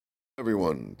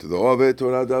Everyone, to the Ove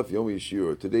Torah Daf Yomi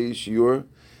Shiur. Today's Shiur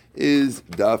is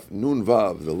Daf Nun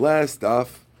Vav, the last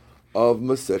Daf of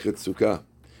Masechet Sukkah.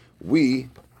 We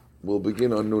will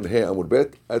begin on Nun He Amud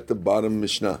Bet at the bottom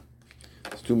Mishnah.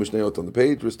 There's two Mishnayot on the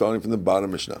page. We're starting from the bottom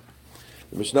Mishnah.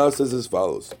 The Mishnah says as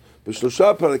follows: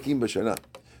 B'shlosha parakim b'shana,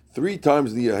 3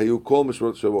 times the year hayu kol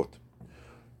mishmarot shavot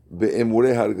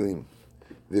be'emurei haraglim.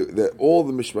 That all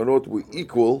the mishmarot were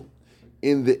equal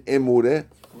in the emureh.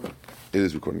 It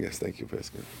is recording, yes. Thank you for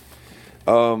asking.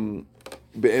 Be'emurei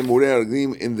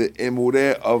haraglim, in the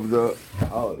emureh of the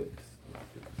holidays.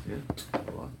 Yeah,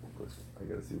 hold on. I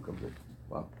gotta see who comes in.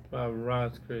 Wow. Wow,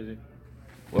 Ron's crazy.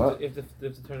 What? You have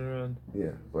to turn around.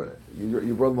 Yeah, but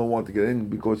your brother-in-law wanted to get in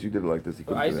because you did it like this. He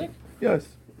couldn't get Isaac? in. Yes.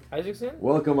 Isaac's in?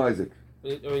 Welcome, Isaac. Or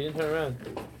you didn't turn around?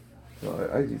 No,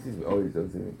 Isaac sees me. Oh, he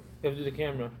doesn't see me. You have to do the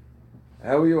camera.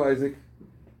 How are you, Isaac?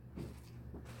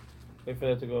 Wait for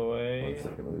that to go away. 1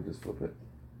 second, let me just flip it.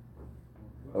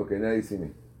 Okay, now you see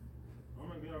me. I'm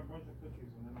gonna get a bunch of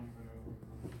pictures and then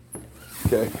I'm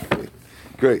gonna. Okay,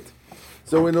 great.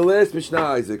 So in the last Mishnah,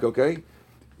 Isaac, okay,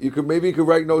 you could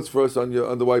write notes for us on the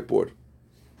whiteboard.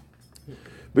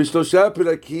 B'shlosha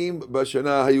perakim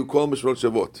b'shana hayu kol mishmarot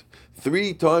shavot.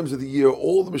 3 times of the year,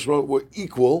 all the mishmarot were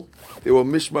equal. There were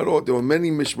mishmarot. There were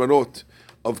many mishmarot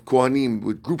of kohanim,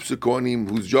 with groups of kohanim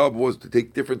whose job was to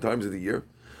take different times of the year.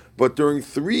 But during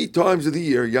 3 times of the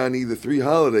year, yani the 3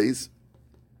 holidays,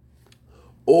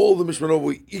 all the mishmarot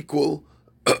were equal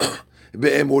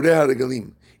be'emurei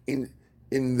haragalim, in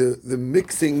the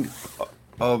mixing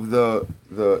of the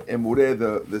emureh,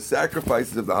 the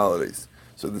sacrifices of the holidays.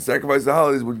 So the sacrifices of the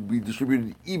holidays would be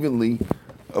distributed evenly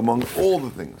among all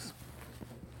the things.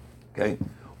 Okay,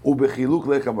 ubechiluk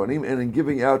lechem panim, and in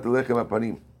giving out the lechem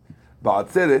panim.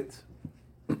 Ba'atzeret.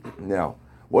 Now,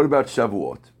 what about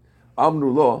Shavuot?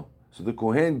 Amnu lo. So the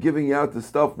kohen giving out the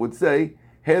stuff would say,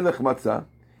 Helech matzah.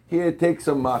 Here, take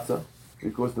some matzah,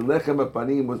 because the lechem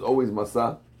panim was always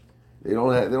matzah. They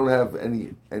don't have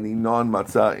any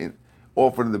non-matzah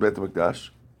offered in the Beit HaMikdash.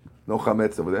 No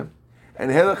chametz over there.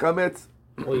 And helech chametz.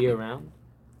 All year round?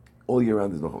 All year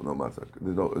round there's no matzah.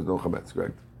 There's no chametz,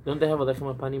 correct? Don't they have a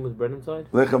lechem panim with bread inside?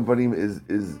 Lechem panim is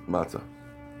matzah.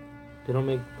 They don't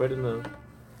make bread in the...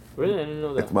 Really? I didn't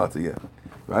know that. It's matzah, yeah.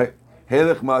 Right?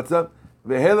 Helech matzah.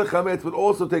 The helech chametz would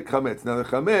also take chametz. Now the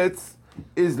chametz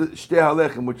is the shtei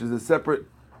halechem, which is a separate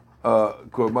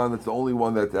korban. That's the only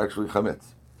one that's actually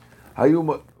chametz.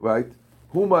 Hayuma, right?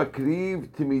 Huma kriv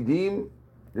timidim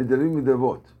nidarim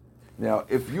midavot. Now,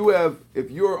 if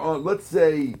you're on, let's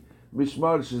say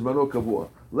mishmar shizmano kavua.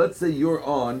 Let's say you're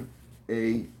on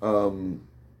a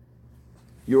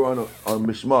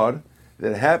mishmar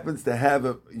that happens to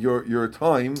have your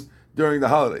time during the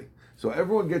holiday. So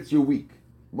everyone gets your week.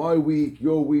 My week,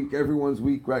 your week, everyone's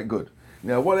week, right? Good.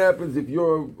 Now, what happens if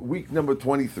you're week number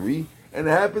 23 and it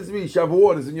happens to be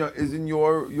Shavuot is in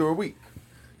your week?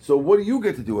 So what do you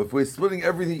get to do? If we're splitting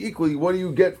everything equally, what do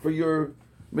you get for your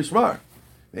mishmar?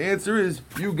 The answer is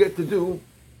you get to do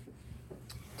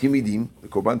timidim, the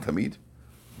korban tamid.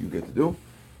 You get to do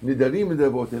nidarim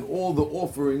midavot, and all the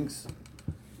offerings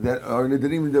that are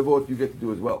nidarim midavot you get to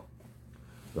do as well,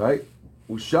 right?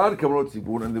 Ushar kamarot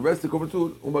tzibur, and the rest of the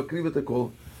korban umakriv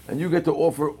etakol, and you get to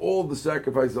offer all the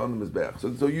sacrifices on the mizbeach.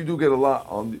 So you do get a lot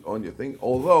on your thing.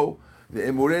 Although the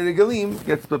emurei regalim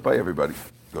gets split by everybody.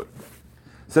 Good.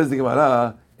 Says the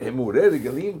Gemara, emurei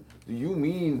regalim? Do you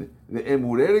mean the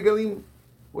emurei regalim?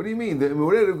 What do you mean? The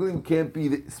emurei regalim can't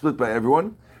be split by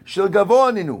everyone. Shel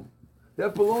gavoa ninu.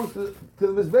 That belongs to the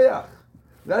mizbeach.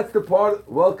 That's the part.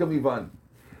 Welcome, Ivan.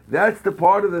 That's the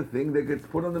part of the thing that gets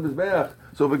put on the mizbeach.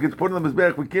 So if it gets put on the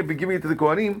mizbeach, we can't be giving it to the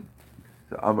kohanim.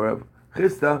 So Amarav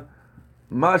Chista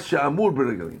Masha Amur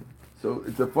B'Regalim. So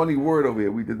it's a funny word over here.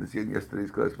 We did this in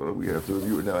yesterday's class, but we have to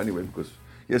review it now anyway, because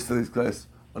yesterday's class,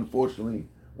 unfortunately,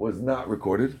 was not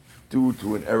recorded due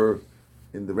to an error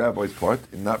in the rabbi's part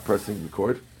in not pressing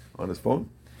record on his phone.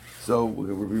 So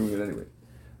we're reviewing it anyway.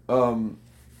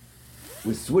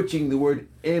 We're switching the word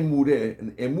emureh,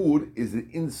 and emur is the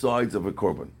insides of a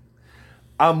korban.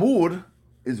 Amur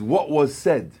is what was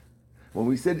said. When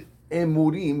we said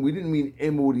emurim, we didn't mean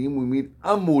emurim, we mean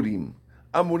amurim.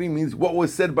 Amurim means what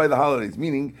was said by the holidays,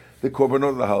 meaning the korbanot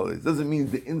of the holidays. Doesn't mean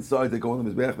the inside that go on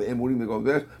the mizbeach, the emurim that go on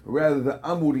the mizbeach, but rather the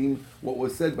amurim, what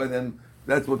was said by them.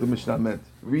 That's what the Mishnah meant.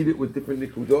 Read it with different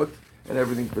nikudot, and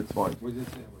everything fits fine. What did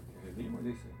it say? What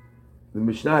did it say? The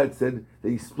Mishnah had said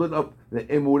they split up the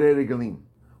emurei regalim.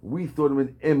 We thought it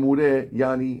meant emureh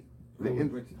yani. What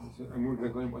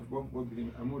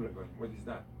is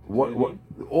that? What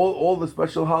all the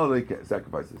special holiday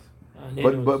sacrifices,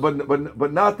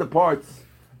 but not the parts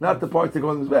that go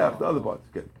on the mizbeach, the other parts.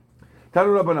 Okay.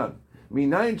 Tanu Rabbanan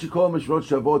Minayin shekol mishmorot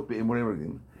shavot be'emunei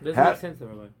reglim. Doesn't make sense,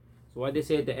 Rabbi. So why they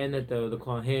say at the end that the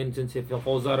Kohen, since if it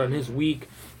falls out on his week,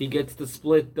 he gets to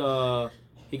split.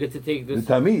 He gets to take this.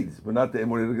 The tamids, but not the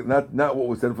emunei, not what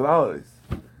was said for the holidays.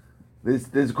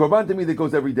 There's a korban tamid that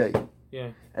goes every day. Yeah.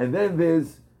 And then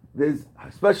there's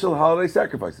special holiday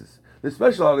sacrifices. The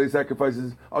special holiday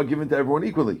sacrifices are given to everyone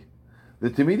equally. The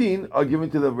timidin are given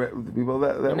to the people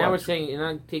that But now watch. we're saying you're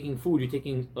not taking food; you're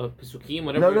taking pesukim,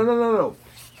 whatever. No.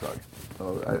 Sorry.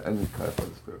 Oh, I didn't clarify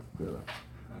this clear enough.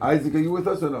 Isaac, are you with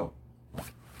us or no?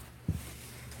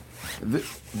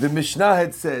 The Mishnah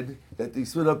had said that they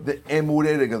split up the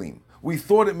emurei regalim. We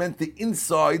thought it meant the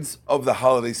insides of the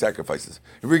holiday sacrifices.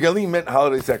 Regalim meant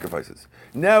holiday sacrifices.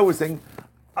 Now we're saying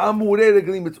amurei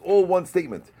regalim. It's all one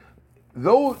statement.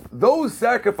 Those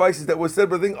sacrifices that were said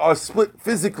by the thing are split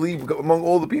physically among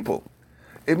all the people.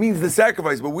 It means the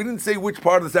sacrifice, but we didn't say which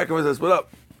part of the sacrifice is split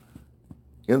up.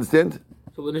 You understand?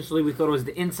 So initially we thought it was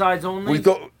the insides only. We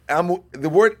thought the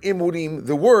word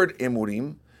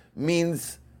imurim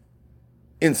means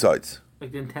insides,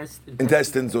 like the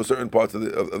intestines or certain parts of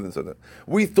the inside.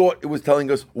 We thought it was telling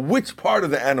us which part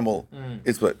of the animal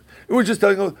is split. It was just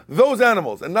telling us those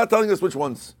animals and not telling us which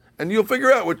ones. And you'll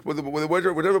figure out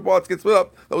whichever parts get split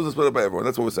up, those are split up by everyone.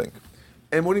 That's what we're saying.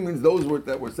 Imurim means those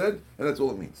that were said, and that's all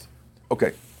it means.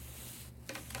 Okay.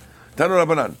 Tanu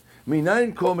Rabbanan.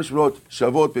 Minayin kol mishmorot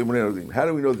shavot be'emunei reglim. How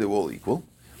do we know they're all equal?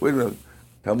 Wait a minute.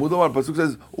 Talmud Omar Pasuk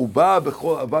says, "Uba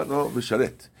bechol avatno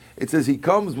v'sharet." It says he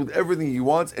comes with everything he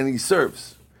wants and he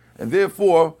serves, and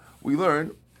therefore we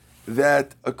learn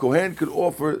that a kohen could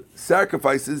offer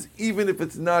sacrifices even if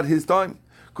it's not his time,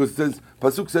 because it says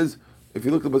Pasuk says, if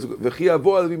you look at the Pasuk, "V'chi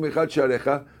yavo alavim echad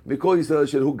sharecha mikol Yisrael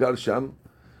asher hu gar sham,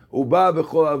 uba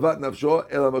bechol avat nafsho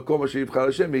el hamakom asher yibchar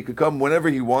Hashem." He could come whenever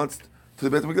he wants to the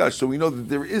Beit HaMikdash. So we know that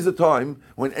there is a time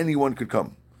when anyone could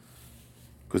come.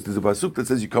 Because there's a pasuk that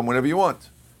says you come whenever you want.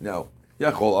 Now,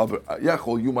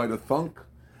 Yachol, you might have thunk,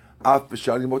 Af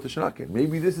b'shari mot hashanakin.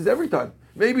 Maybe this is every time.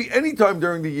 Maybe any time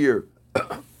during the year,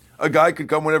 a guy could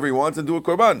come whenever he wants and do a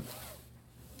korban.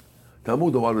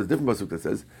 Talmud Omar is a different pasuk that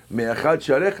says, Me'achad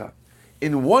sharecha,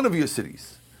 in one of your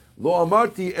cities. Lo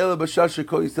amarti el b'shar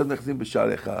shekol yisrael nechzim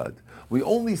b'shar echad. We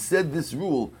only said this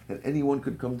rule that anyone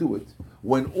could come do it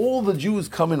when all the Jews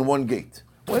come in one gate.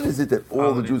 When is it that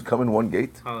all the Jews come in one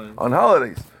gate? On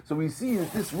holidays. So we see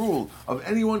that this rule of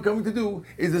anyone coming to do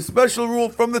is a special rule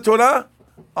from the Torah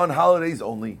on holidays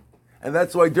only. And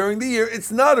that's why during the year it's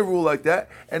not a rule like that,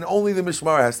 and only the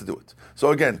Mishmar has to do it.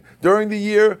 So again, during the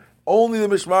year, only the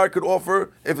Mishmar could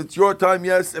offer. If it's your time,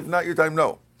 yes. If not your time,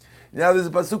 no. Now there's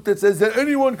a pasuk that says that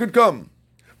anyone could come.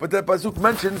 But that pasuk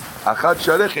mentions achad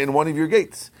sharech in one of your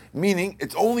gates, meaning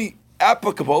it's only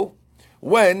applicable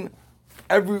when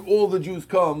all the Jews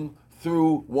come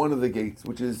through one of the gates,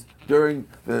 which is during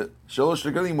the Shalosh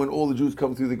Regalim, when all the Jews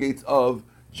come through the gates of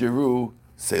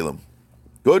Jerusalem.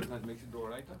 Good? That makes it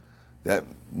Doraita?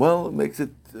 It makes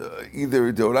it either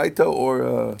a Doraita or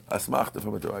a Asmachta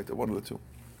from a Doraita, one of the two.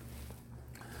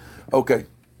 Okay,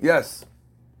 yes.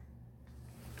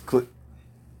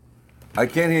 I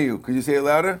can't hear you. Could you say it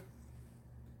louder?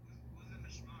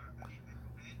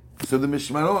 So the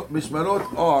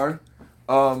Mishmarot are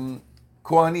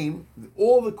Kohanim.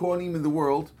 All the Kohanim in the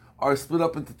world are split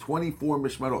up into 24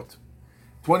 Mishmarot.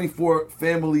 24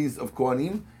 families of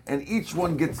Kohanim, and each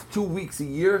one gets 2 weeks a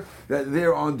year that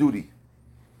they're on duty.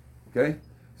 Okay?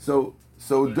 So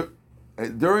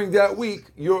during that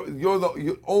week,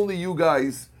 only you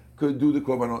guys could do the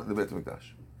Korbanot in the Beit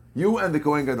HaMikdash. You and the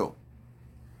Kohen Gadol.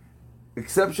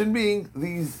 Exception being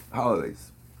these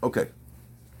holidays. Okay.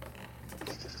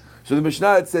 So the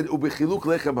Mishnah had said, "Ubechiluk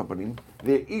lechem hapanim."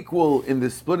 They're equal in the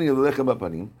splitting of the lechem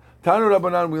hapanim. Tanu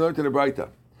Rabbanan, we learned in the Braita.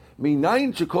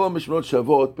 Minayin shekol mishmorot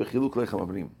shavot bechiluk lechem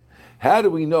hapanim. How do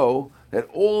we know that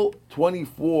all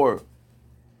 24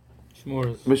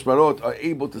 mishmarot are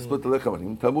able to split the lechem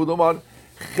hapanim? Talmud Omar,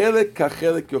 chelek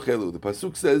kachelek yochelu. The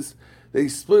pasuk says they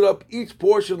split up each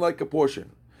portion like a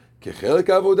portion. Kechelek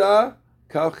avodah.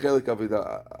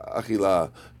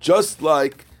 Just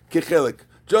like kechelek,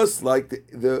 just like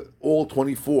the all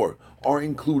 24 are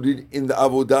included in the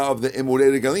avodah of the emurei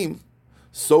regalim,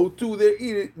 so too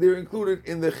they're included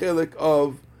in the chelek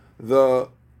of the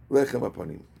lechem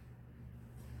hapanim.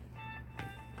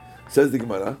 Says the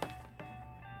Gemara,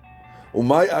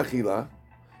 Umay achila,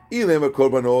 ilem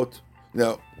korbanot.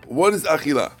 Now, what is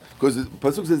achila? Because the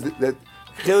pasuk says that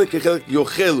chelek kechelek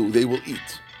yochelu, they will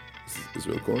eat. This is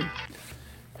Israel Cohen.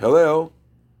 Hello?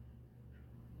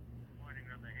 Good morning,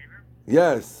 Rabbi Haver.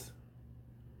 Yes.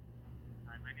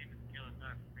 Hi, my name is Gil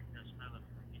Atar from Mikdash Melech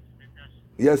from East Mikdash.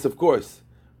 Yes, of course.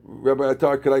 Rabbi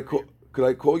Attar, Could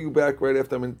I call you back right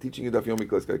after I'm teaching you Daf Yomi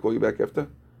class? Can I call you back after?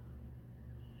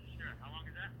 Sure. How long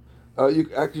is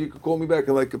that? You could call me back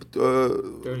in like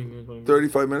 30 minutes.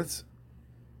 35 minutes.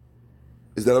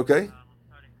 Is that okay? I'm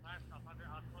starting class. I'll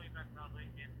call you back probably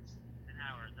in an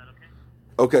hour. Is that okay?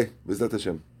 Okay. V'zat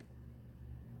Hashem.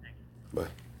 Thank you.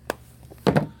 Bye.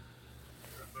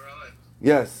 Baralek,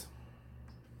 Yes.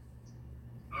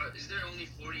 is there only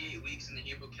 48 weeks in the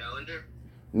Hebrew calendar?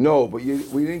 No, but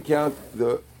we didn't count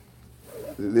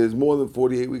there's more than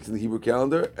 48 weeks in the Hebrew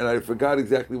calendar, and I forgot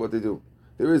exactly what they do.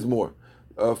 There is more.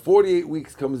 48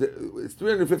 weeks it's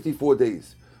 354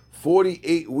 days.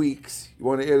 48 weeks, you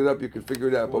want to add it up, you can figure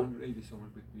it out. But 180 somewhere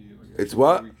would be like it's extra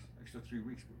what? 3 weeks. Extra 3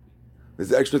 weeks would be.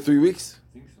 there's extra 3 weeks?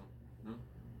 I think so. No?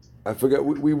 I forgot.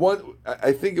 We went,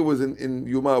 I think it was in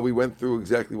Yuma, we went through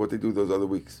exactly what they do those other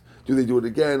weeks. Do they do it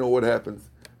again, or what happens?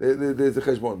 There's a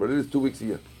cheshbon, but it is 2 weeks a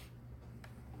year.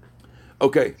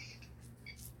 Okay.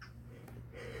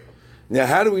 Now,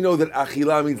 how do we know that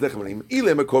achila means lechem anim?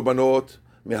 Ilem korbanot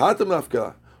mehatam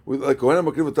lafka. Like Kohen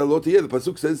makriv oto lo tiyeh. The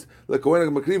pasuk says like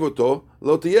Kohen makriv oto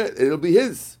lo tiyeh. It'll be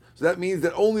his. So that means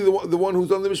that only the one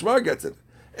who's on the mishmar gets it.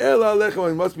 Ela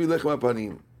lechem, it must be lechem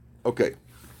apanim. Okay.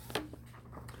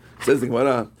 Says the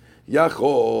Gemara,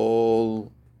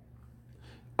 Yachol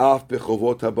af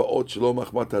bechovot habaot shelo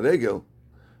machmat haregel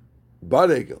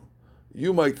baregel.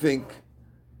 You might think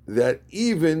that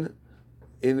even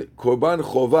in korban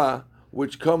chova,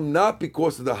 which come not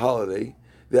because of the holiday,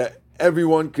 that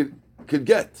everyone could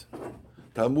get.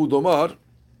 Talmud Omar,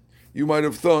 you might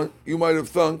have thunk,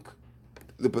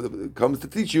 it comes to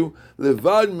teach you,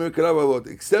 levad merkarav avot,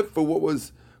 except for what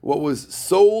was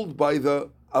sold by the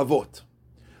avot.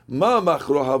 Ma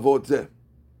machro avot zeh.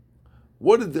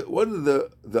 What did the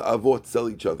avot sell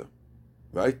each other?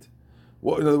 Right?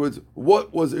 In other words,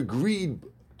 what was agreed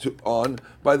on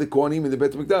by the Kohanim in the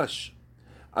Beit HaMikdash?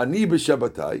 Ani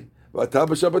b'Shabbatai, v'ata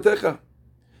b'Shabbatecha.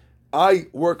 I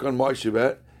work on my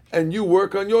Shabbat, and you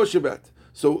work on your Shabbat.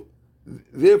 So,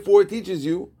 therefore, it teaches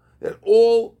you that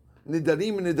all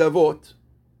nidarim and nidavot,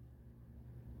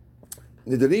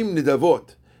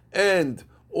 and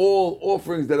all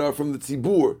offerings that are from the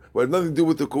tzibur, but have nothing to do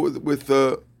with the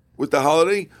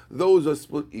holiday, those are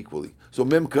split equally. So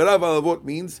mem karav alavot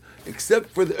means except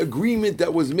for the agreement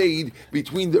that was made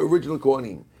between the original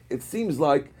Kohanim. It seems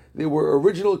like there were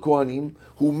original Kohanim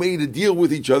who made a deal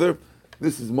with each other.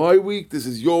 This is my week, this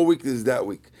is your week, this is that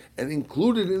week. And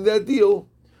included in that deal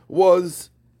was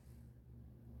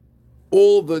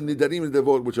all the nidarim and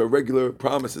devot, which are regular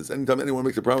promises. Anytime anyone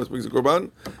makes a promise, brings a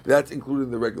korban, that's included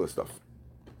in the regular stuff.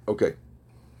 Okay.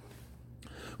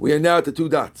 We are now at the 2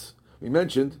 dots. We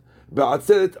mentioned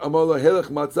Ba'atzeret amala helech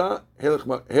matzah,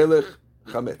 helech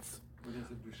chametz. What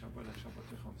does it do? Shabbat and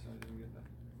Shabbatecha? I'm sorry, I didn't get that.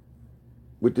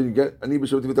 What did you get? Ani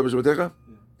b'shabbat v'ta b'shabbatecha?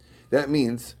 Yeah. That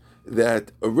means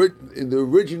that in the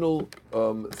original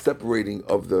separating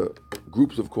of the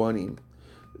groups of Kohanim,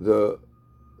 the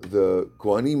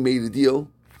Kohanim made a deal.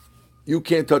 You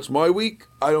can't touch my week.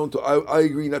 I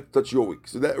agree not to touch your week.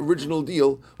 So that original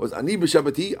deal was Ani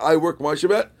b'Shabbati. I work my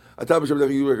Shabbat. Ata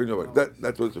b'Shabbatecha. You work on your week.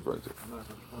 That's what it's referring to.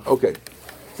 Okay.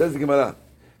 Says the Gemara.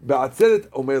 Ba'atzeret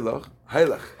omelach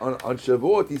haylach on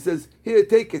Shavuot. He says, here,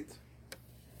 take it.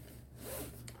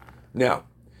 Now,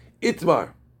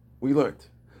 Itmar, we learned.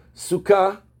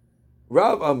 Sukkah,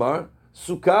 Rav Amar,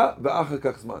 Sukkah v'achar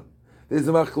kach zman. There's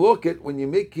a machloket when you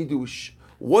make kiddush.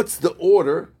 What's the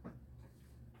order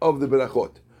of the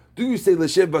berachot? Do you say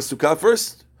Leshev Basukah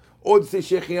first, or do you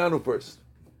say Shechianu first?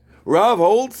 Rav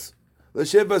holds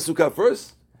Leshev Basukah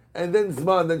first, and then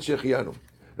Zman, then Shechianu.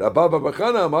 Rabba Bar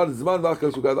Chana Amar Zman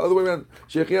v'achar Sukkah. The other way around,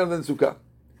 Shechianu, then Sukkah.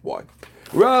 Why?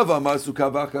 Rav Amar Sukkah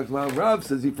v'achar Zman. Rav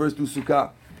says he first do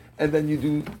Sukkah, and then you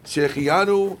do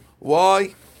Shechianu.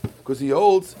 Why? Because he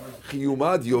holds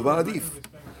Chiyumad Yovadif.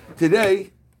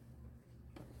 Today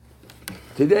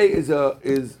is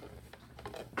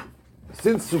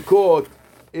since Sukkot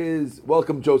is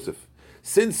welcome Joseph.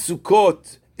 Since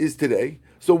Sukkot is today,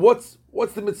 so what's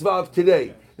the mitzvah of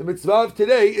today? The mitzvah of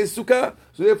today is Sukkah.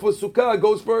 So therefore Sukkah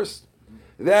goes first.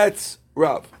 That's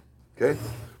Rav. Okay?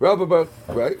 Rabbi Bar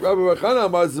Chana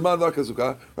Amar Zman v'achar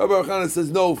Sukkah. Rabbi Bar Chana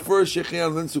says no, first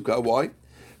Shechianu then Sukkah. Why?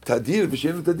 Tadir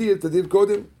v'shenu tadir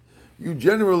kodim. You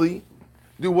generally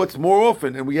do what's more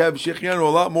often, and we have Shechianu a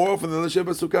lot more often than the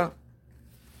Sheba Sukkah.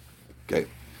 Okay,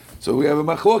 so we have a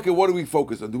machloket. What do we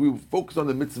focus on? Do we focus on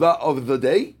the mitzvah of the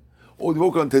day, or do we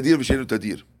focus on tadir v'shenu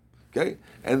tadir? Okay,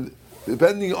 and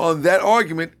depending on that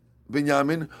argument,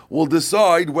 Binyamin will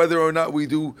decide whether or not we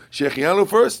do Shechianu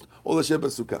first or the Sheba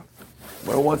Sukkah.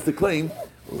 One wants to claim,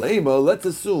 Lema, let's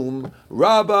assume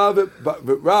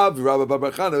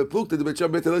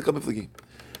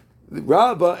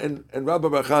Rabba and Rabba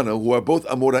Bar Chana, who are both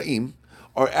Amoraim,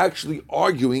 are actually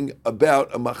arguing about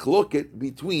a machloket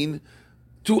between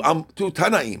two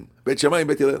Tanaim, Bet Shammai and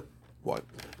Bet Hillel. Why?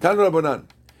 Tana Rabbanan.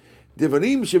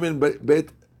 Devarim shemin Bet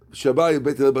Shammai and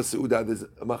Bet Hillel b'seuda. There's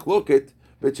a machloket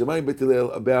Bet Shammai and Bet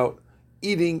Hillel about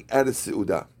eating at a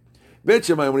seuda. Bet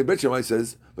Shammai, when Bet Shammai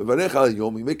says Bevarech al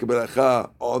yom, you make a beracha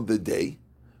on the day,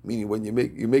 meaning when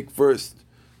you make first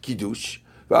kiddush,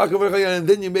 and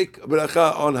then you make a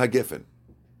beracha on hagefen.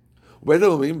 He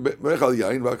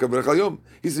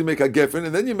says you make hagefen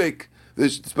and then you make the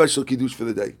special kiddush for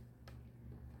the day.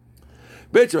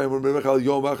 Bet Shammai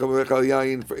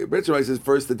says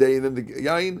first the day and then the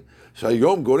yain.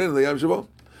 Shayom goren l'yam shavo,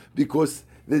 because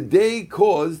the day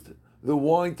caused the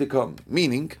wine to come.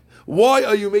 Meaning, why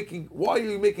are you making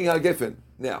hagefen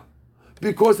now?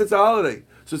 Because it's a holiday.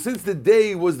 So since the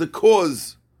day was the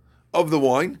cause of the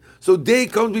wine, so day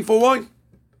comes before wine.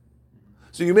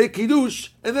 So you make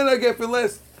kiddush and then hagefen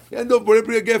last. You end up with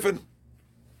hagefen.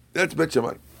 That's Bet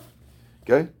Shammai.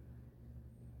 Okay.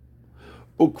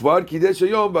 Ukvar kidesh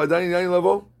hayom v'adayin yayin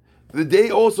lavo. The day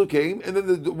also came, and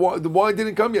then the wine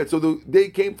didn't come yet, so the day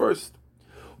came first.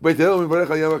 Because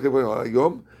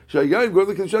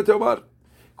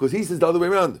he says the other way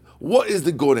around. What is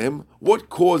the gorem? What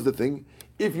caused the thing?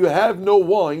 If you have no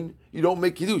wine, you don't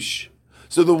make kiddush.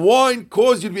 So the wine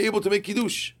caused you to be able to make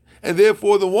kiddush, and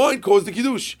therefore the wine caused the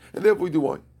kiddush, and therefore we do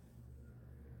wine.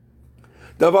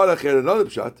 Davar acher, another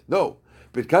pshat. No,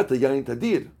 birkat yayin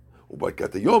tadir,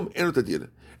 ubarkat yom enu tadir,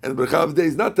 and the bracha of the day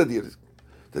is not tadir.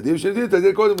 Tadir shadir,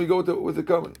 tadir kodem. We go with the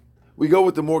common. We go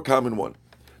with the more common one.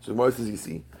 So the Gemara says, you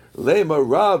see, lema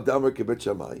Rav damer kebet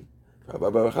Shammai,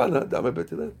 Rabba Bar Chana damer Bet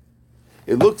Hillel.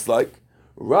 It looks like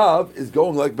Rav is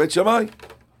going like Bet Shammai.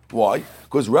 Why?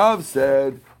 Because Rav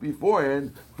said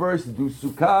beforehand, first do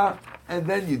sukkah and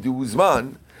then you do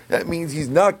zman. That means he's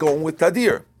not going with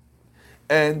tadir.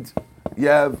 And you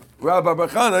have Rabba Bar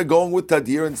Chana going with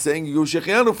tadir and saying you do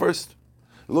shechianu first.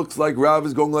 It looks like Rav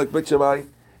is going like Bet Shammai.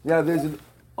 Now there's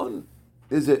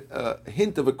a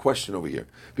hint of a question over here,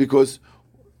 because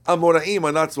Amoraim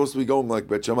are not supposed to be going like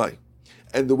Bet Shammai.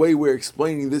 And the way we're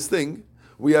explaining this thing,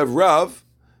 we have Rav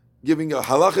giving a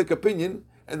halachic opinion,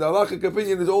 and the halachic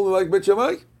opinion is only like Bet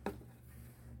Shammai.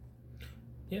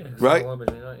 Yeah, right?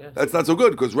 Yeah. That's not so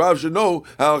good, because Rav should know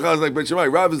halakha is like Bet Shammai.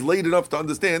 Rav is late enough to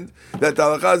understand that the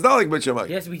halakha is not like Bet Shammai.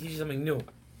 Yes, we teach something new.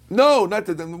 No,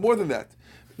 more than that.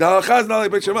 The halakha is not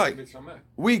like Bet Shammai.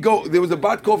 There was a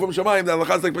bat call from Shammai, the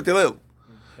halakha is like Bet Hillel. Okay.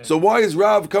 So why is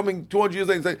Rav coming 200 years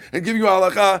later and giving you a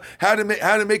halakha how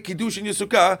to make kiddush in your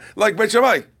sukkah like Bet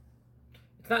Shammai?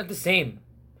 It's not the same.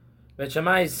 Bet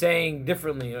Shammai is saying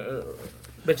differently.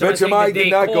 Bet Shammai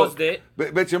did not go. It.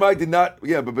 Bet Shammai did not.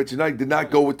 Yeah, but Bet Shammai did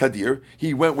not go with tadir.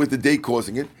 He went with the day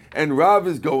causing it, and Rav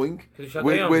is going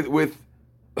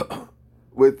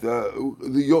with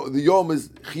the yom is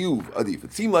chiyuv adif.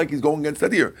 It seemed like he's going against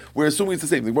tadir. We're assuming it's the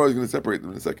same. The Gemara is going to separate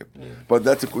them in a second, but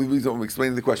that's the reason I'm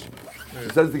explaining the question.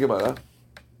 It says the Gemara,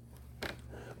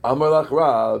 Amar lach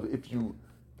Rav,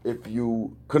 if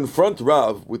you confront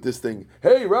Rav with this thing,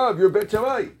 hey Rav, you're Bet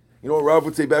Shammai. You know what Rav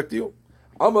would say back to you?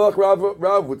 Amar lach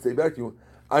Rav would say back to you,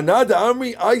 Anada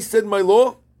Amri, I said my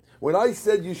law. When I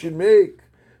said you should make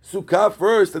sukkah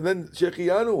first and then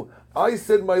shechianu, I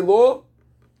said my law.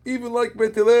 Even like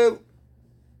Bet Hillel,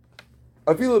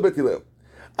 I feel Bet Hillel.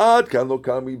 Ad kan lo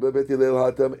kami Bet Hillel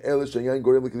hatam el shayan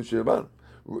gorem lekiddush rabban.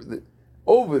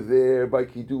 Over there by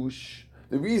kiddush,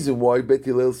 the reason why Bet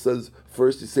Hillel says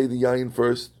first, you say the yain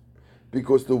first,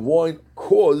 because the wine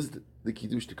caused the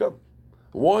kiddush to come.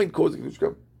 The wine caused the kiddush to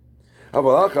come.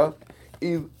 Havalacha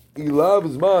ilav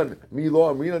zman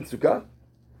milo amrinan sukkah,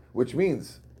 which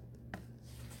means.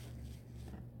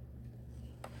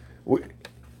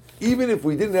 Even if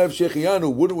we didn't have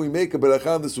shechianu, wouldn't we make a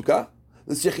beracha on the sukkah?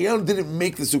 The shechianu didn't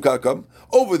make the sukkah come.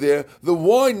 Over there, the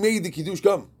wine made the kiddush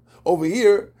come. Over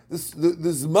here, the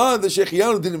zman, the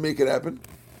shechianu didn't make it happen,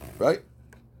 right?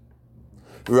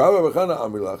 Rabbi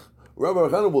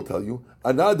Chana will tell you,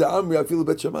 Anada Amri I feel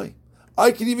Bet Shammai.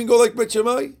 I can even go like Bet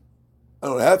Shammai. I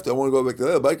don't have to. I want to go back to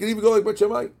that, but I can even go like Bet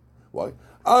Shammai. Why?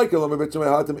 I can learn Bet Shammai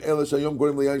hatam el shayom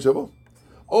gorem liyayin shavo.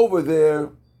 Over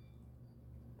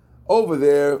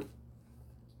there,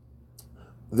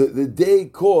 the day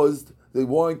caused the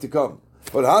wine to come.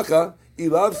 But haka,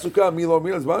 ilav sukkah milo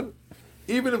mirazman.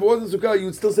 Even if it wasn't sukkah, you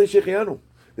would still say shechianu.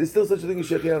 There's still such a thing as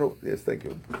shechianu. Yes, thank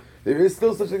you. There is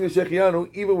still such a thing as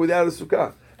shechianu, even without a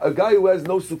sukkah. A guy who has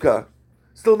no sukkah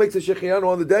still makes a shechianu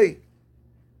on the day.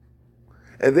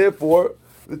 And therefore,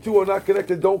 the two are not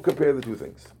connected. Don't compare the two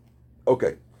things.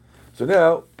 Okay. So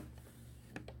now,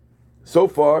 so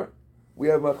far, we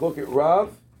have machloket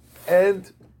Rav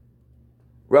and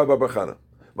Rabbi Bar Chana.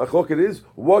 Machloket is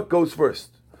what goes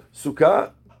first,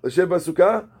 Sukkah, L'shev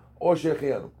B'Sukkah, or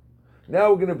Shechianu. Now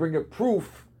we're going to bring a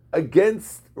proof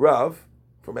against Rav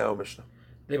from our Mishnah.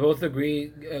 They both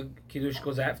agree Kiddush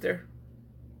goes after?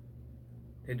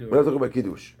 They do. We're not talking about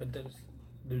Kiddush. But do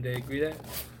they agree that?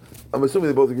 I'm assuming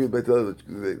they both agree with Beit Hillel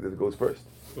that it goes first.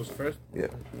 Goes first? Yeah.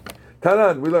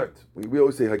 Tanan, we learned. We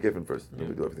always say Hagefen first, and then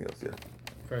we do everything else, yeah.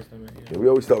 First, I mean, Yeah, we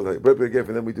always start with Hagefen,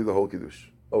 and then we do the whole Kiddush.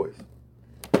 Always.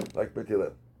 Like Beit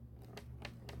Hillel.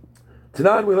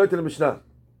 Tanan, we learned in the Mishnah.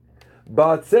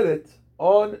 Ba'atzeret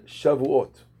on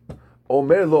Shavuot.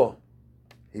 Omer lo.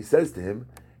 He says to him,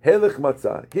 Helech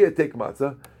matzah. Here, take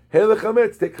matzah. Helech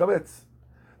chametz. Take chametz.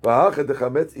 V'hachad de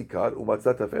chametz ikar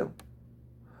u'matzah tafel.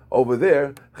 Over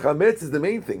there, chametz is the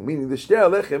main thing, meaning the shtei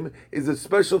alechem is a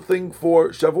special thing for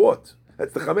Shavuot.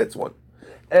 That's the chametz one.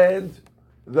 And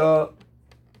the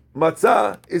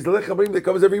matzah is the lechem that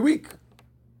comes every week.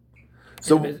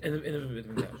 So in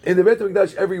the in the Beit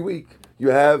HaMikdash every week you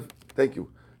have, thank you,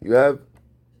 you have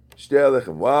shtei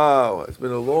alechem. Wow, it's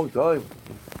been a long time.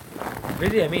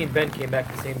 Really, I mean, Ben came back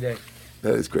the same day.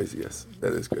 That is crazy, yes.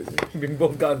 That is crazy. We've been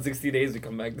both gone 60 days, we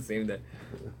come back the same day.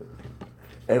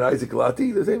 And Isaac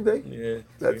Lati the same day? Yeah.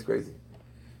 That's crazy.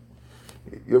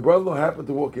 Your brother-in-law happened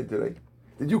to walk in today.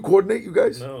 Did you coordinate, you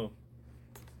guys? No.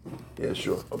 Yeah,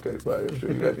 sure. Okay, fine. I'm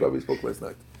sure you guys probably spoke last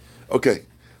night. Okay.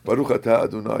 Baruch atah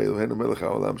Adonai Eloheinu melech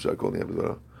haolam she'akol nהיה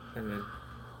b'dvaro. Amen.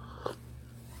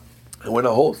 And went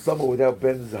a whole summer without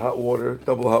Ben's hot water,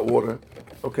 double hot water.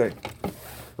 Okay.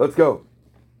 Let's go.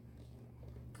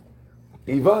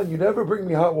 Ivan, you never bring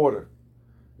me hot water.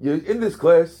 You're in this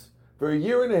class for a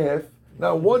year and a half.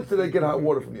 Not once did I get hot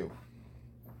water from you.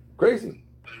 Crazy.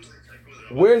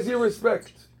 Where's your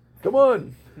respect? Come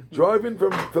on. Driving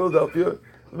from Philadelphia.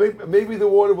 Maybe the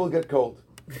water will get cold.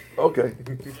 Okay.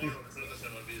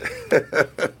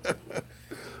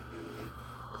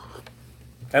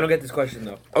 I don't get this question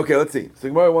though. Okay, let's see. So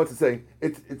Gemara wants to say,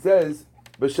 it says,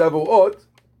 B'Shavuot,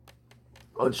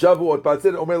 on Shavuot,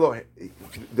 Ba'atzeret Omer lo,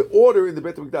 the order in the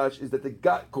Beit HaMikdash is that the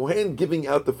Kohen giving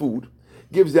out the food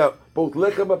gives out both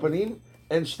lechem apanim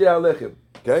and shtei alechem.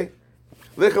 Okay?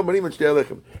 Lechem apanim and shtei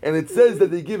alechem. And it says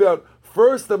that they give out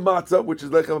first the matzah, which is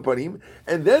lechem apanim,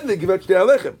 and then they give out shtei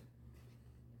alechem.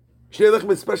 Shtei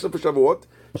alechem is special for Shavuot,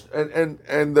 and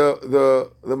the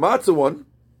matzah one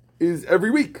is every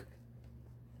week.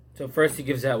 So first he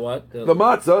gives out what? The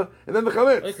matzah, and then the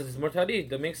chametz. Because it's more tarid.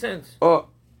 That makes sense. What's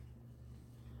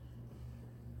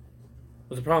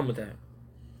the problem with that?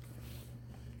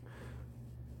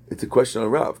 It's a question on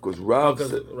Rav, because Rav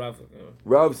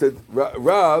said,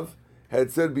 Rav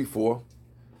had said before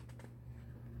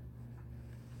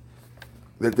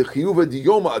that the chiyuv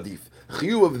diyom adif,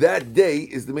 chiyuv of that day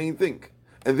is the main thing,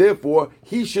 and therefore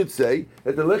he should say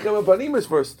that the lechem apanim is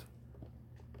first.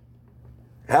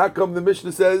 How come the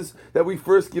Mishnah says that we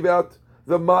first give out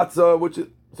the matzah, which is,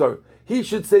 he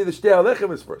should say the shtei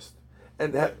alechem is first,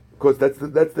 and because that's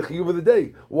the chiyuv of the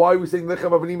day. Why are we saying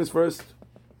lechem apanim is first?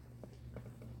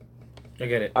 I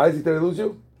get it. Isaac, did I lose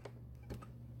you?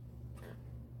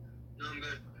 No, I'm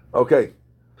good. Okay.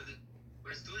 But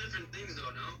it's two different things,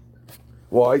 though, no?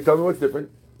 Why? Tell me what's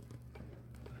different.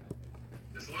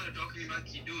 Before they're talking about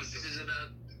kiddush, this is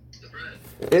about the bread.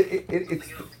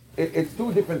 It's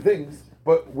two different things,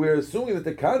 but we're assuming that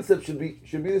the concept should be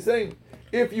the same.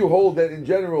 If you hold that in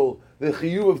general the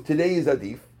chiyuv of today is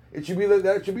adif, it should be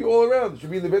that should be all around. It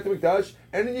should be in the Beit HaMikdash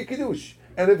and in your kiddush.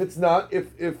 And if it's not,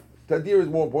 if Tadir is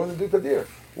more important, then do Tadir.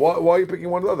 Why are you picking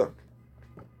one or the other?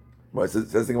 Well, it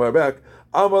says in my back,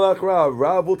 Amalach Rav.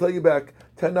 Rav will tell you back,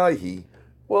 Tanaihi.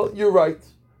 Well, you're right,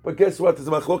 but guess what? There's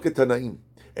a machloket Tanaim.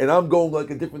 And I'm going like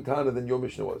a different Tana than your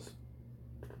Mishnah was.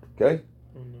 Okay?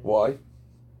 Mm-hmm. Why?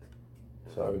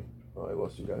 Sorry. Oh, I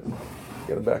lost you guys.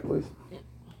 Get them back, please.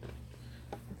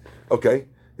 Okay.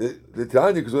 The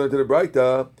Tanya, because we went to the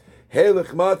Braita,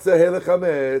 Helech Matzah, Helech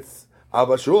Hametz.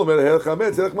 Abba Shaul Helech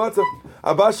Hametz, Helech Matzah.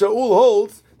 Abba Shaul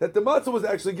holds that the matzah was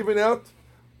actually given out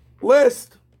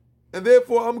last. And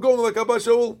therefore, I'm going like Abba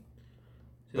Shaul.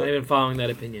 So not even following that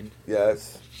opinion.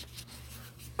 Yes.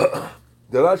 The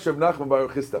Rash of Nachman Bar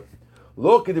Chista.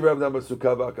 Lo kedi Rav Nama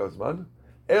Sukkah v'akazman.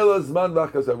 Ela zman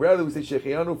v'akazman. Rather, we say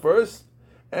Shechianu first,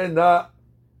 and not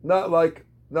like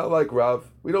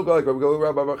Rav. We don't go like Rav. We go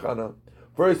like Rav Bar Chana.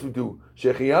 First we do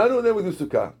Shechianu, and then we do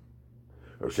Sukkah.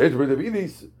 Rav Sheish Bar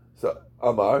Davidis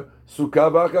Amar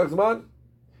Sukkah v'akazman.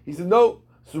 He said no,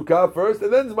 Sukkah first,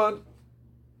 and then Zman.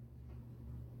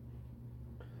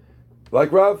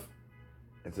 Like Rav.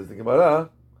 And says the Gemara,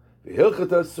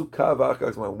 V'hilchata Sukkah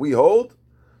v'akazman. We hold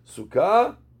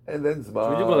Sukkah and then Zman. So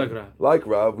we do go like Rav. Like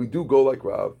Rav. We do go like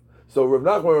Rav. So Rav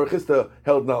Nachman Bar Chista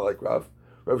held not like Rav.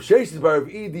 Rav Sheshes by Rav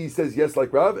Edi says yes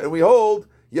like Rav, and we hold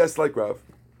yes like Rav.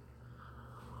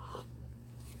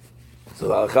 So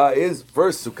the halacha is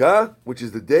first Sukkah, which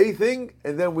is the day thing,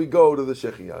 and then we go to the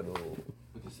Shechianu.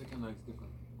 But the second night is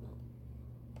different.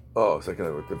 Oh, second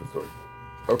night, different story.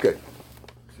 Okay.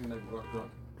 Second night, God.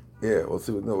 Yeah, we'll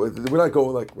see. No, we're not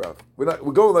going like Rav. We're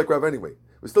going like Rav anyway.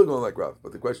 We're still going like Rav,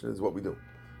 but the question is what we do.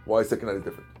 Why second night is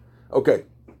different? Okay.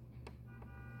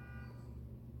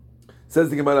 Says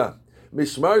the Gemara,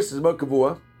 Mishmar Shizma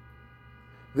Kavua.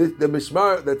 The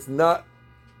Mishmar that's not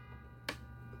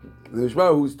the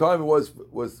Mishmar whose time was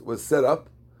set up,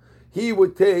 he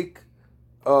would take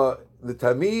the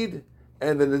Tamid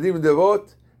and the Nadim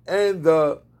Devot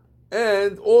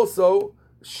and also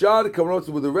Shar Kavanot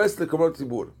with the rest of the Kavanot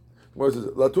Tzibur. Gemara says,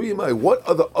 Latuyimai, what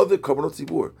are the other Kavanot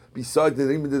Tzibur besides the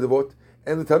Nadim Devot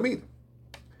and the Tamid?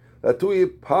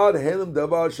 Latuyi Par Helam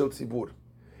Davar Shel Tzibur.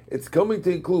 It's coming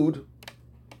to include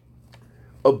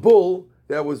a bull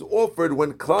that was offered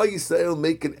when Klal Yisrael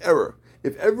make an error.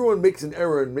 If everyone makes an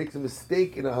error and makes a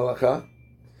mistake in a halakha,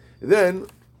 then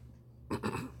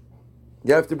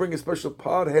you have to bring a special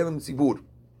par helam tzibur.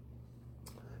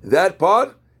 That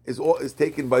par is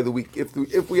taken by the week.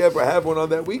 If we ever have one on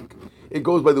that week, it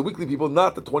goes by the weekly people,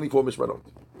 not the 24 mishmarot.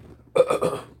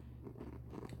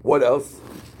 What else?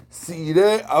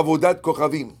 Siireh avodat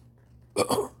kochavim,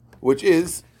 which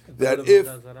is that if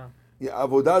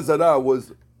avodah zarah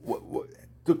was what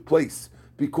took place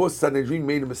because Sanhedrin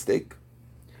made a mistake,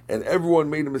 and everyone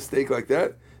made a mistake like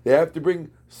that, they have to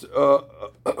bring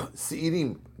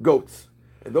Seirim, goats.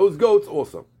 And those goats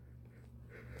also.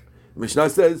 Mishnah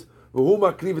says, V'hu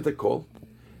makriv et kol,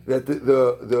 that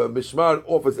the Mishmar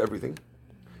offers everything.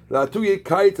 La'atuye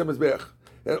kayetz hamizbeach.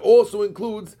 That also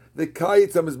includes the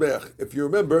kayetz hamizbeach. If you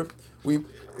remember, in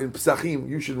Pesachim,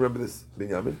 you should remember this,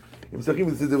 Binyamin. In Pesachim,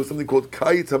 it says there was something called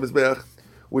kayetz hamizbeach,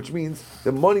 which means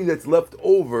the money that's left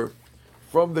over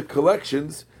from the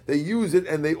collections, they use it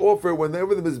and they offer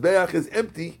whenever the mizbeach is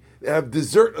empty. They have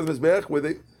dessert of the mizbeach where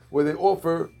they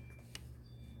offer.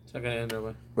 It's not gonna end that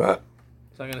way. What?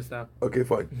 It's not gonna stop. Okay,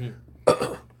 fine.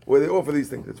 Where they offer these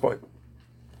things, it's fine.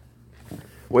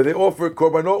 Where they offer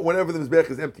korbanot whenever the mizbeach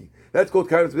is empty. That's called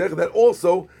kain mizbeach. That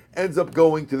also ends up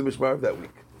going to the mishmar of that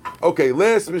week. Okay,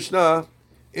 last mishnah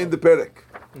in the perek.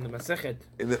 In the Masechet.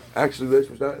 Actually, last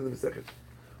mishnah in the Masechet.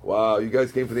 Wow, you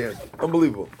guys came for the end.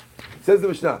 Unbelievable. It says the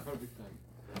Mishnah,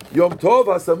 Yom Tov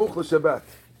hasamuch l'Shabbat.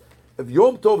 If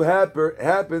Yom Tov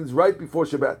happens right before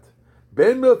Shabbat,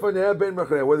 ben milfaneh, ben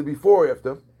machaneh, whether before or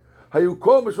after, hayu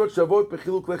kol mishvot shavot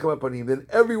bechiluk lechem hapanim, then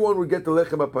everyone would get the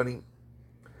lechem hapanim.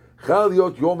 Chal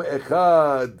yot yom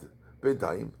echad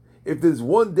b'intayim. If there's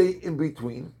one day in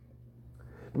between,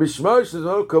 mishmar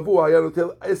shezmano kavu haya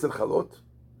notel 10 chalot,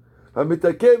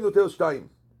 hamitakev notel 2.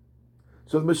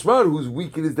 So the Mishmar, whose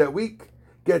week it is that week,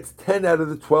 gets 10 out of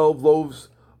the 12 loaves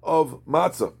of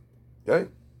matzah. Okay?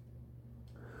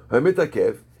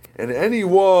 And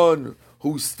anyone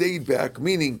who stayed back,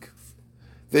 meaning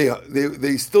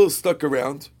they still stuck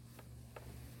around,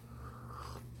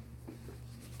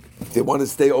 if they want to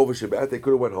stay over Shabbat, they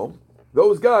could have went home.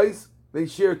 Those guys, they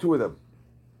share 2 of them.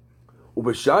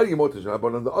 But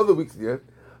on the other weeks of the year,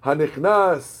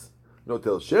 Hanichnas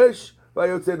notel shesh,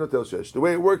 the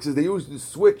way it works is they usually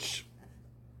switch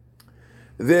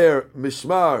their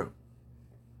mishmar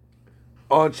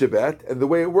on Shabbat, and the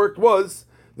way it worked was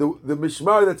the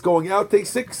mishmar that's going out takes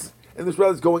 6, and the mishmar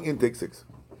that's going in takes 6.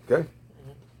 Okay?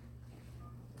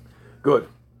 Good.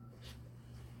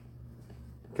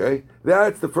 Okay?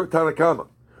 That's the first Tanakama.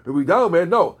 We down man,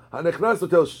 no. Hanechnas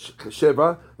hotel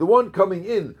sheva, the one coming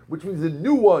in, which means the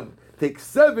new one, takes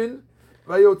 7,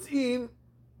 vayotzin.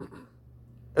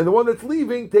 And the one that's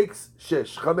leaving takes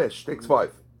 6, chamesh, takes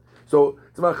 5. So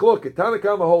it's machloket.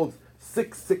 Tanakama holds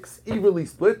 6 evenly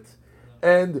split,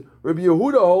 and Rabbi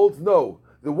Yehuda holds no.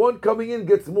 The one coming in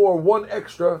gets more, 1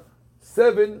 extra,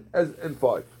 7 and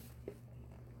 5.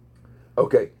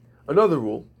 Okay, another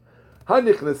rule.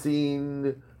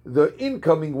 Hanichnasin, the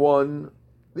incoming one,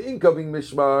 the incoming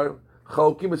mishmar,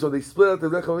 chalkim, so they split out the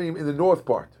lechavim in the north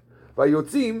part.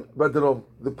 Vayotzim, badarom,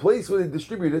 the place where they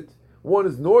distribute it, one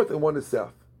is north and one is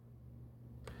south.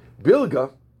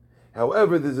 Bilga,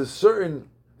 however, there's a certain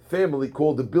family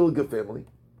called the Bilga family.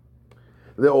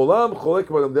 The Olam Cholek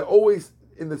Baram, they're always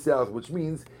in the south, which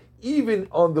means even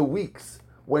on the weeks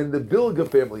when the Bilga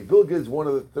family, Bilga is one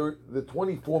of the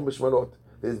 24 Mishmarot,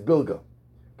 there's Bilga.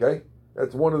 Okay?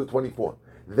 That's one of the 24.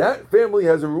 That family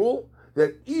has a rule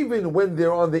that even when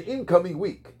they're on the incoming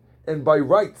week, and by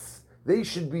rights they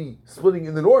should be splitting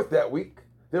in the north that week,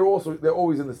 they're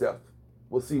always in the south.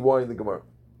 We'll see why in the Gemara.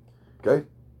 Okay?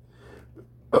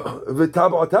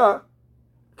 V'tab'ata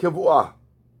kevu'ah.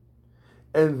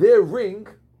 and their ring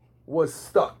was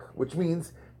stuck, which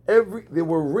means there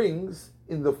were rings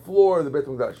in the floor of the Beit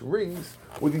HaMikdash, rings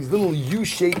with these little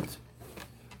U-shaped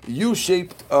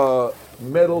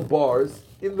metal bars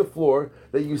in the floor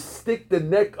that you stick the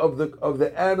neck of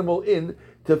the animal in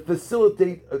to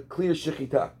facilitate a clear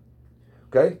shechita.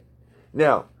 Okay?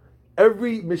 Now,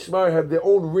 every mishmar have their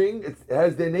own ring, it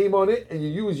has their name on it, and you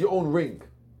use your own ring.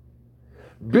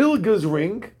 Bilga's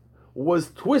ring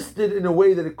was twisted in a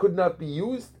way that it could not be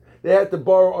used. They had to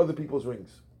borrow other people's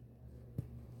rings.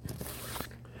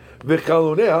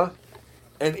 V'chalonea,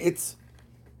 and its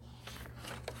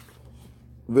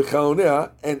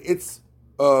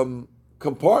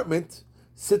compartment,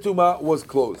 situma, was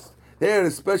closed. They had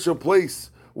a special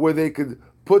place where they could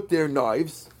put their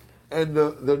knives, and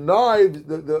the knives,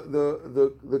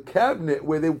 the cabinet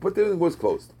where they put them was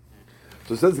closed.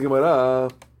 So it says the Gemara,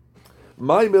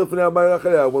 when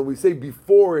we say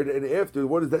before it and after,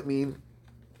 what does that mean?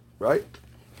 Right?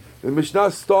 The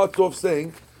Mishnah starts off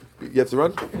saying, you have to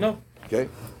run? No. Okay.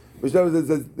 Mishnah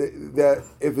says that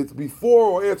if it's before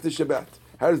or after Shabbat,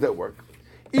 how does that work?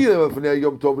 If the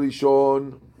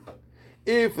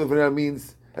Fanah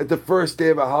means that the first day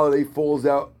of a holiday falls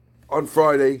out on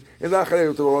Friday, and the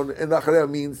Acharei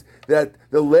means that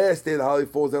the last day of the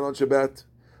holiday falls out on Shabbat.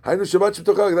 That's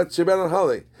Shabbat on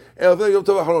holiday.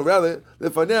 Rather, the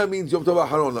Fanah means Yom Tov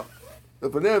HaAcharon. The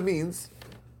Fanah means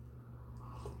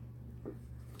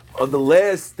on the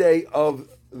last day of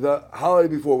the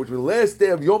holiday before, which means the last day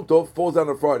of Yom Tov falls out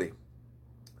on Friday.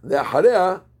 The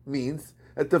Acharei means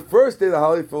that the first day of the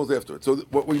holiday falls after it. So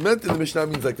what we meant in the Mishnah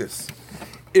means like this: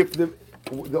 if the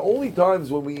only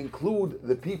times when we include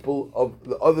the people of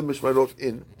the other Mishmarot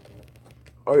in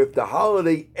are if the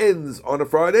holiday ends on a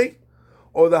Friday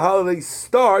or the holiday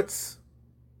starts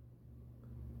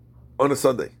on a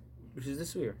Sunday. Which is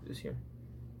this year.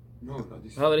 No, not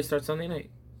this. The holiday starts Sunday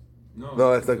night. No,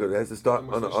 that's not good. It has to start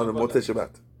on a Motzei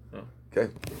Shabbat. Oh.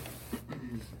 Okay.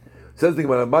 Says the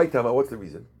Gemara, my time. What's the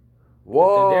reason? Why?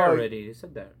 They're there already. They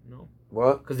said that. No.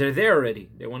 What? Because they're there already.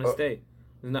 They want to stay.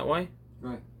 Isn't that why?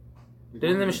 Right.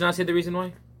 Didn't the Mishnah say the reason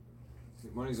why?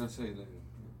 The money's not saying that.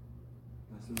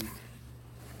 That's the reason.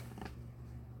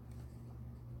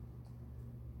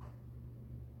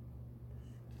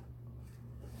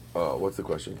 What's the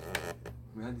question?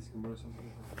 We had this Gemara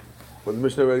something. Well, the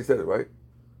Mishnah already said it, right?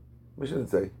 Mishnah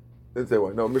didn't say. Didn't say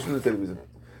why. No, Mishnah didn't say the reason.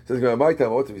 It says, my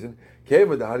time, what's the reason?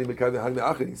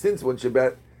 Since when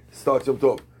Shabbat starts Yom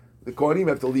Tov, the Kohanim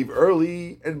have to leave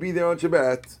early and be there on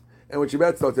Shabbat, and when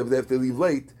Shabbat starts, they have to leave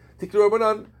late. The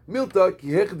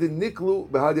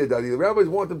rabbis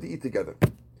want them to eat together.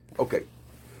 Okay.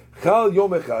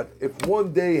 If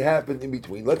one day happened in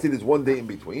between, let's say there's one day in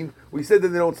between, we said that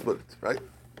they don't split it, right?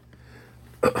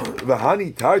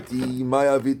 V'hani tarti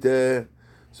mayavite.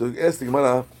 So ask the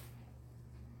Gemara,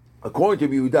 according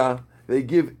to Yehuda, they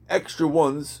give extra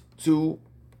ones to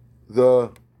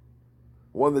the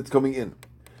one that's coming in.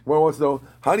 Gemara wants to know,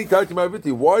 Hani tarti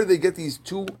mayavite, why do they get these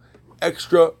two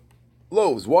extra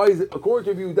loaves? Why is it,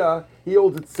 according to Yehuda, he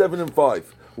holds it 7 and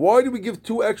 5. Why do we give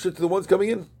 2 extra to the ones coming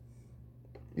in?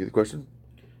 You have the question?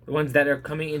 The ones that are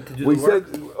coming in to do we the work?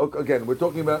 said, again, we're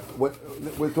talking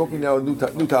now a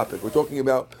new topic. We're talking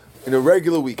about in a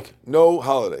regular week, no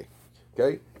holiday.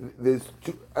 Okay? There's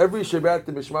every Shabbat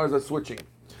the Mishmars are switching.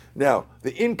 Now,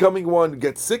 the incoming one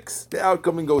gets 6, the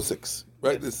outcoming goes 6.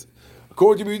 Right? This,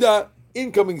 according to Yehuda,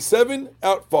 incoming 7,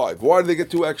 out 5. Why do they get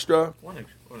 2 extra? 1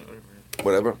 extra.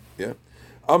 Whatever, yeah.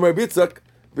 Amar Bitzak,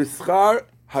 B'schar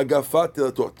Hagafat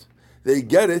Tilatot. They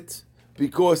get it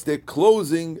because they're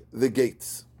closing the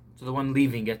gates. So the one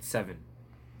leaving gets 7.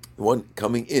 The one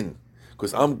coming in.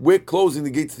 Because we're closing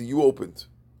the gates that you opened.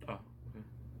 Oh, okay.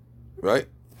 Right?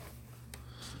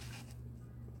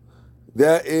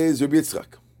 That is Rabbi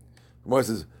Yitzchak. Gemara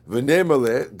says, V'nei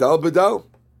maleh dal b'dal.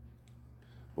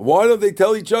 Why don't they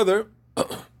tell each other,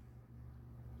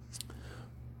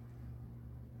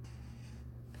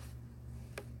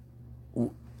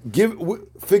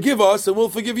 forgive us and we'll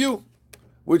forgive you?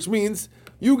 Which means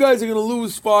you guys are going to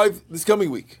lose 5 this coming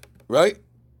week, right?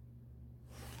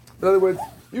 In other words,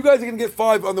 you guys are going to get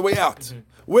 5 on the way out. Mm-hmm.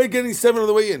 We're getting 7 on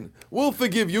the way in. We'll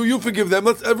forgive you. You forgive them.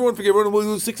 Let's everyone forgive everyone. We'll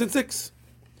lose 6 and 6.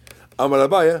 Amar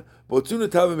Abaya, Botzuna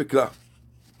Tava Mikra.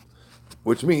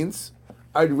 Which means,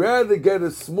 I'd rather get a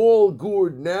small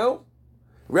gourd now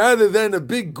rather than a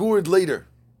big gourd later.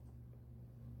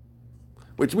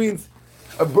 Which means,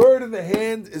 a bird in the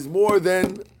hand is more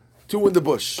than 2 in the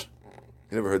bush.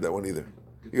 You never heard that one either.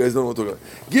 You guys don't know what I'm talking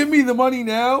about. Give me the money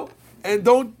now, and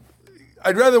don't.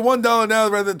 I'd rather $1 now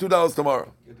rather than $2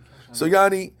 tomorrow. So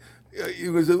Yanni, he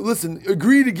goes, listen,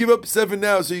 agree to give up 7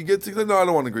 now, so you get 6. No, I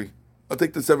don't want to agree. I'll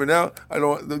take the 7 now.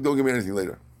 Don't give me anything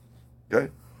later.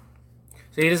 Okay?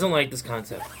 So he doesn't like this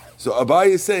concept. So Abai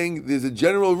is saying there's a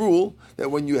general rule that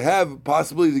when you have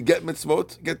possibility to get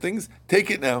mitzvot, get things,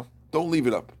 take it now. Don't leave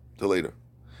it up till later.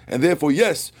 And therefore,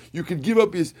 yes, you could give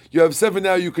up you have 7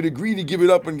 now, you could agree to give it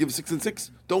up and give 6 and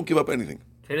 6. Don't give up anything.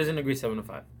 He doesn't agree 7 to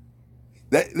 5.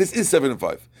 This is 7 and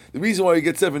 5. The reason why you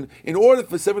get 7, in order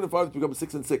for 7 and 5 to become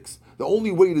 6 and 6, the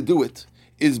only way to do it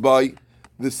is by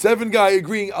the 7 guy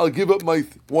agreeing, I'll give up my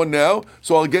 1 now,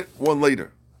 so I'll get 1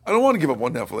 later. I don't want to give up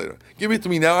 1 now for later. Give it to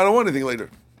me now, I don't want anything later.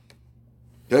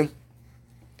 Okay?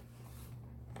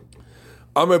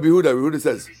 Amar Yehuda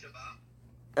says,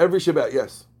 every Shabbat,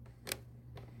 yes.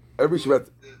 Every Shabbat.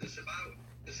 The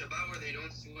Shabbat where they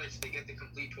don't switch, they get the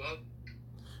complete 12.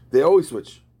 They always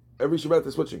switch. Every Shabbat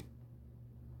they're switching.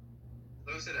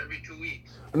 So I said every 2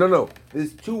 weeks. No.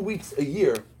 There's 2 weeks a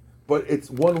year, but it's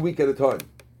 1 week at a time.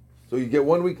 So you get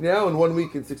 1 week now and 1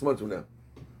 week in 6 months from now.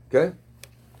 Okay?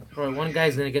 Right, one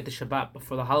guy's going to get the Shabbat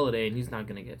before the holiday, and he's not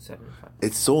going to get 7 to 5.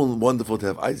 It's so wonderful to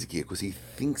have Isaac here because he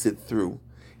thinks it through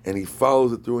and he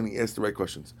follows it through and he asks the right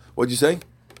questions. What'd you say?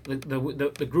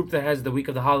 The group that has the week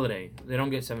of the holiday, they don't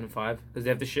get 7 to 5 because they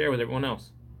have to share with everyone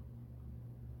else.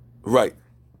 Right.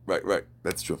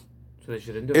 That's true. So they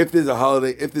shouldn't do it. If there's a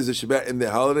holiday, if there's a Shabbat in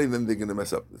their holiday, then they're going to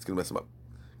mess up. It's going to mess them up.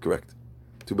 Correct.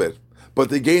 Too bad. But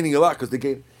they're gaining a lot because they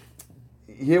gain.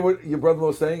 You hear what your brother-in-law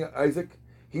is saying, Isaac?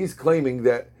 He's claiming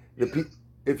that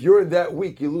if you're in that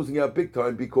week, you're losing out big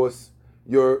time because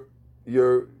you're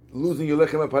losing your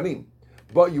lechem hapanim.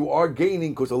 But you are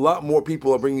gaining because a lot more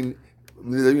people are bringing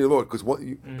the Lord. Because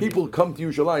people come to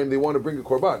Yerushalayim, they want to bring a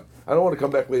korban. I don't want to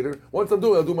come back later. Once I'm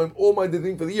doing it, I'll do all my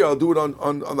dinim for the year. I'll do it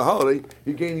on the holiday.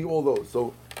 You're gaining all those.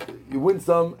 So you win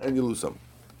some and you lose some.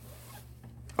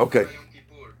 Okay.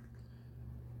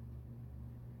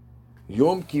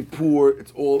 Yom Kippur,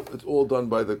 it's all done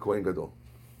by the Kohen Gadol.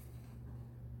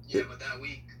 Yeah, but that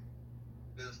week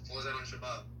falls out on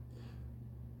Shabbat.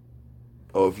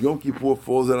 Oh, if Yom Kippur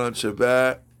falls out on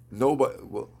Shabbat, nobody.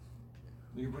 Well,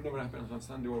 Yom Kippur never happens on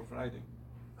Sunday or Friday.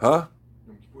 huh?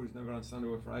 Yom Kippur is never on Sunday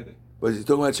or Friday. But he's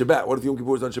talking about Shabbat. What if Yom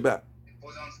Kippur is on Shabbat? It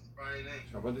falls on Friday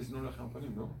night. Shabbat is no lechem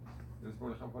panim, no? There's no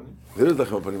lechem panim. There is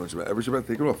Lechem Panim on Shabbat. Every Shabbat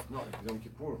they take it off. No, it's Yom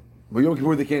Kippur. But Yom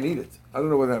Kippur they can't eat it. I don't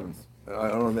know what happens. I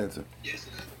don't know the answer. Yes,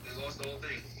 they lost the whole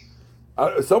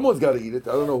thing. Someone's got to eat it.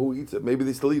 I don't know who eats it. Maybe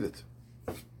they still eat it.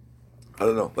 I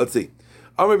don't know. Let's see.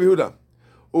 Amar Yehuda.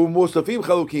 Musafim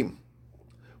chalukim.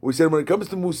 We said when it comes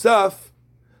to Musaf,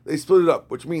 they split it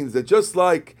up, which means that just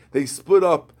like they split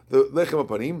up the Lechem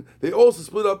HaPanim, they also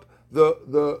split up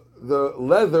the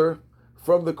leather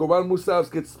from the Korban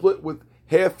Musafs gets split with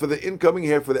half for the incoming,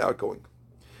 half for the outgoing.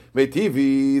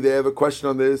 Meitivi, they have a question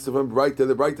on this from Breita.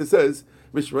 The Breita says,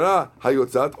 Mishmara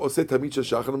hayotzat oseh tamid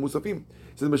shachar musafim.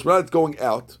 Says Mishmara, it's going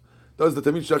out, does the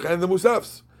tamid shachar and the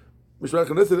musafs. Mishmara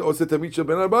knesset oseh tamid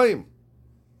ben arbaim.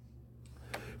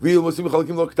 But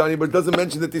it doesn't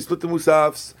mention that they split the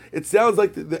musafs. It sounds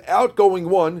like the outgoing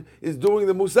one is doing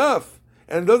the musaf,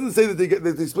 and it doesn't say that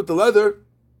they split the leather.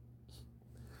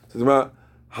 Says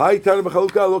Hi Tana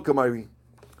b'chalukah lo kamayri.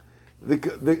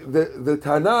 The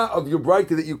Tana of your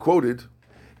Breita that you quoted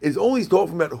is only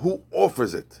talking about who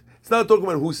offers it. It's not talking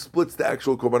about who splits the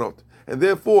actual korbanot, and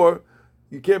therefore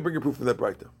you can't bring a proof from that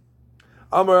Breita.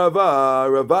 Amar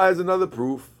Rava has another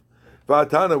proof.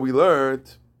 V'atana we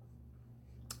learned.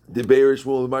 The Be'er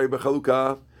Shmuel Mari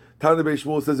b'chalukah. Tana Be'er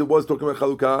Shmuel says it was talking about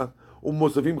chalukah.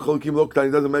 Musafim chalukim lo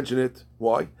k'tani doesn't mention it.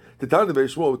 Why? The Tana Be'er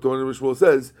Shmuel, Tana Be'er Shmuel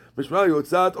says Mishmar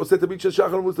yotzat oseh tamid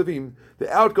shachar musafim.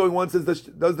 The outgoing one says does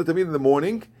the tamid in the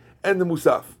morning and the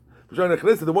musaf.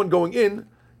 The one going in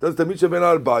does tamid ben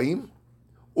arbaim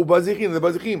ubazichin the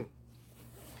bazichim.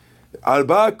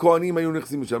 Arba kohanim ayu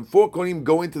nechsim misham. 4 kohanim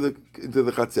go into the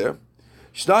chatzer.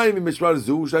 Shnayim in mishmar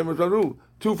zu, shnayim in mishmar ru.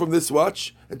 2 from this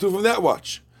watch and 2 from that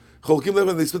watch. Cholkim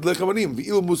lechem, they split lechem anim.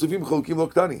 V'ilu musafim cholkim lo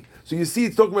ktani. So you see,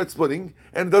 it's talking about splitting,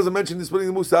 and it doesn't mention the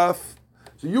splitting the musaf.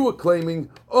 So you were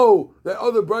claiming, that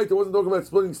other Breita wasn't talking about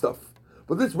splitting stuff,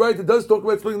 but this Breita does talk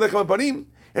about splitting lechem panim,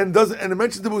 and it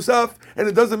mentions the musaf, and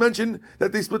it doesn't mention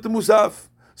that they split the musaf.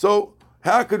 So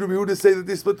how could Rabbi Yehuda say that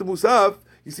they split the musaf?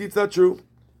 You see, it's not true.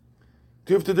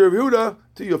 To Yufta to Rabbi Yehuda,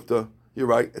 to Yufta. You're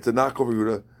right. It's a knock over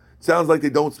Yehuda. It sounds like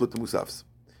they don't split the musafs.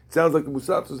 It sounds like the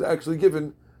musafs was actually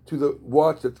given to the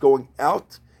watch that's going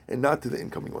out and not to the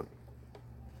incoming one.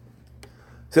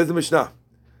 Says the Mishnah,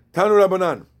 Tanu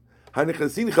Rabbanan,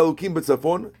 Hanichnasin chalukim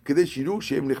b'tzafon kedei shiru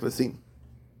she'em nichnasin,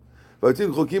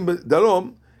 v'atzin chalukim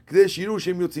b'darom kedei shiru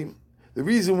she'em yotzim. The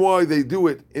reason why they do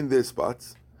it in their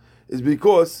spots is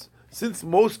because since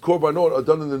most korbanot are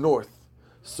done in the north,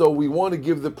 so we want to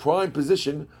give the prime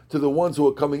position to the ones who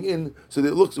are coming in. So that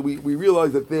it looks, we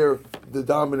realize that they're the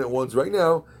dominant ones right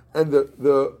now, and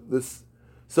the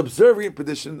subservient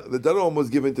position, the darom, was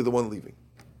given to the one leaving.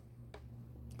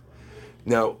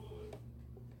 Now,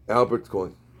 Albert's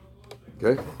calling.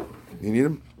 Okay? You need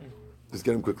him? Just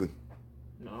get him quickly.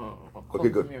 No. Okay,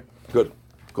 good. Good.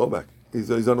 Call back. He's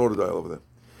on order dial over there.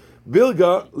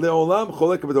 Bilga leolam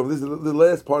cholek b'dom. This is the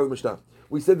last part of the Mishnah.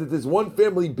 We said that this one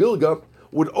family, Bilga,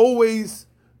 would always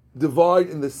divide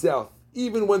in the south.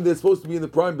 Even when they're supposed to be in the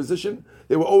prime position,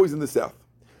 they were always in the south.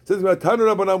 It says, we learned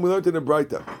in the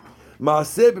Braita.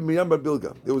 Maaseh b'Miriam bar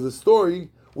Bilga. There was a story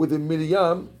with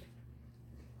Miriam,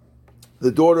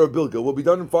 the daughter of Bilga. Will be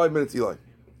done in 5 minutes, Eli.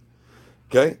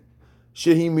 Okay?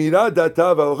 Shehi mira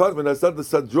data v'alochat v'nasat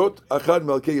l'sadrot achad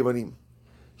melkei Yevanim.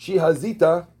 She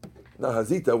hazita, not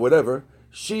hazita, whatever.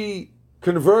 She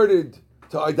converted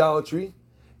to idolatry,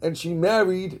 and she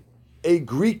married a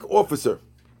Greek officer.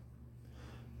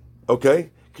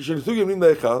 Okay? She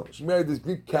married this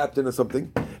Greek captain or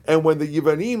something, and when the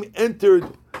Yevanim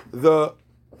entered the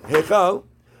Hechal,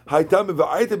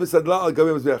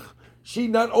 she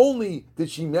not only did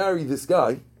she marry this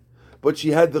guy, but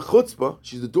she had the chutzpah,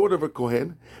 she's the daughter of a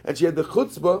Kohen, and she had the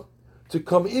chutzpah to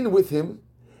come in with him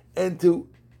and to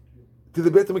the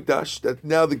Beit HaMikdash, that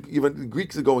now the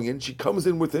Greeks are going in. She comes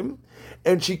in with him,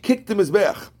 and she kicked him his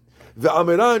mizbeach. The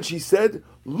Amiran, she said,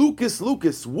 Lucas,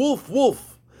 Lucas, wolf,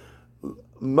 wolf.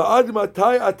 Ma'ad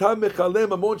matai atam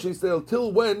mechalem amon sheisrael.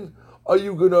 Till when are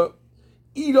you going to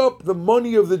eat up the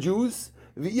money of the Jews?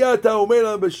 V'yata omer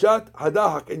lam b'shat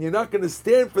hadahak. And you're not going to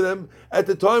stand for them at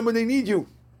the time when they need you.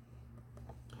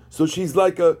 So she's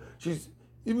like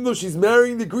even though she's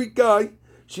marrying the Greek guy,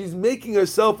 she's making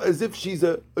herself as if she's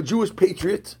a Jewish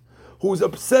patriot who's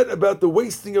upset about the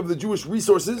wasting of the Jewish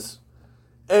resources,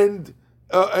 and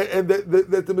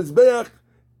that the Mizbeach,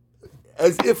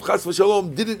 as if Chas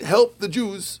v'Shalom didn't help the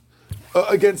Jews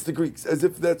against the Greeks, as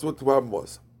if that's what the problem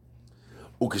was.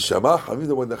 Ukeshama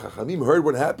Chamim, when the Chachamim heard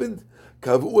what happened,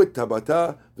 kavu et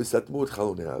tabata v'satmu et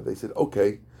chalonea. They said,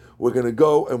 okay, we're going to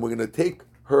go and we're going to take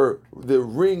the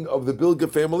ring of the Bilga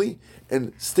family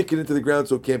and stick it into the ground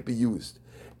so it can't be used,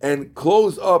 and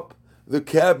close up the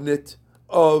cabinet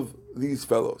of these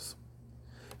fellows.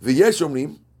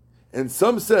 V'yeshomrim, and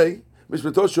some say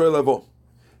mishpato shoel avo.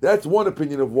 That's one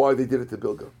opinion of why they did it to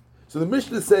Bilga. So the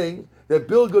Mishnah is saying that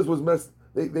Bilga's was messed.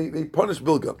 They punished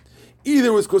Bilga. Either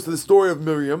it was because of the story of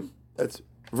Miriam, that's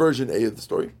version A of the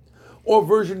story, or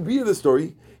version B of the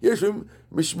story. Yeshomrim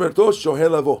mishpato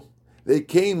shoel avo. They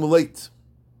came late.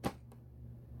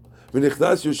 And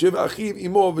therefore,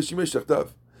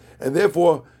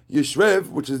 Yeshrev,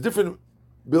 which is different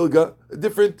Bilga, a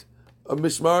different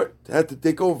Mishmar, had to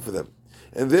take over for them.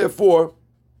 And therefore,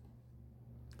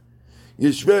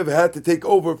 Yeshrev had to take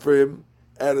over for him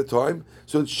at a time.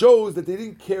 So it shows that they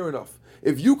didn't care enough.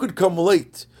 If you could come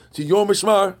late to your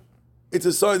Mishmar, it's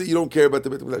a sign that you don't care about the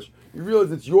Beit HaMikdash. You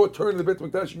realize it's your turn in the Beit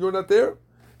HaMikdash and you're not there?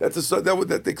 That's a sign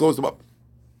that they closed them up.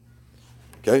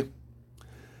 Okay?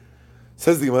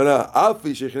 Says the Gemara,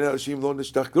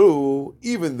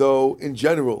 even though in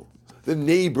general the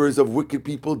neighbors of wicked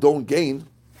people don't gain,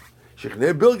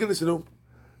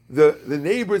 the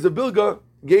neighbors of Bilga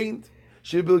gained,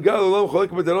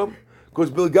 because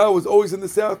Bilga was always in the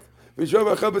south. So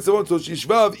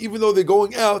Shishvav, even though they're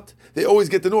going out, they always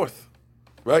get the north,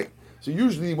 right? So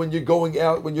usually when you're going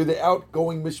out, when you're the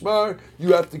outgoing Mishmar,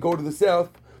 you have to go to the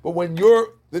south. But when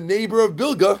you're the neighbor of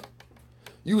Bilga,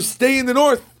 you stay in the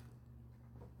north.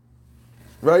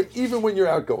 Right? Even when you're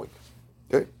outgoing.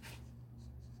 Okay?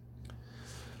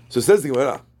 So it says the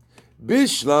Gemara,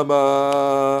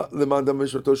 Bishlama lemanda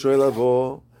mishrato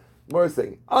shoelavo. Gemara is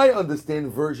saying, I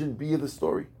understand version B of the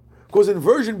story. Because in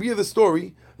version B of the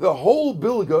story, the whole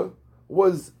Bilga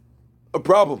was a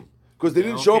problem. Because they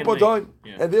didn't show up on time.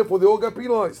 Yeah. And therefore they all got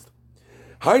penalized.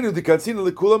 Hainu de katsina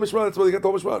lekula mishmar, that's why they got the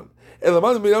whole mishmar.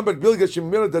 Elamanda miriam bat Bilga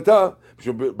shemira data,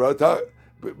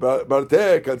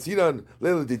 barte katsinan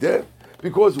lele dideh.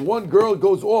 Because one girl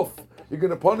goes off, you're going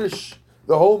to punish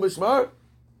the whole Mishmar?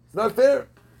 It's not fair.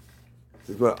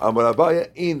 Amar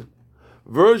Abaya in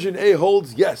version A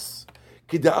holds yes.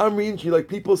 Kida Amrin, she like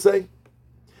people say,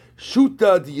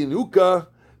 Shuta diyenuka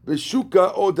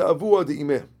beshuka o da'avua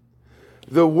de'imeh.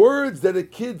 The words that a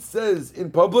kid says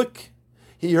in public,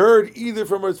 he heard either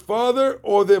from his father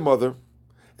or their mother.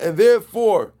 And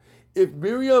therefore, if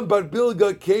Miriam Bar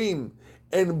Bilga came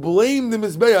and blamed the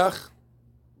Mizbeach,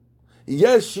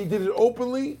 yes, she did it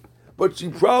openly, but she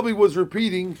probably was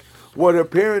repeating what her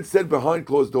parents said behind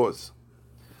closed doors.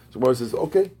 So Gemara says,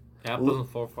 okay. The apple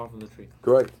doesn't fall far from the tree.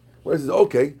 Correct. Gemara says,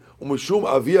 okay.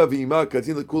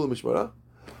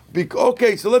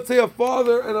 Okay, so let's say a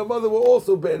father and a mother were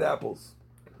also bad apples.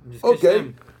 Just kiss Okay,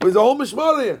 them. there's a whole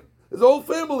mishmar there. There's a whole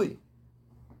family.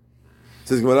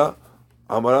 Says Gemara,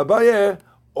 Amar Abaye,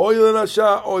 oy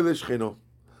l'rasha, oy l'shchino.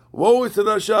 Woe is to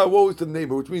the rasha, woe is to the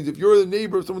neighbor. Which means if you're the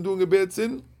neighbor of someone doing a bad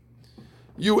sin,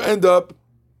 you end up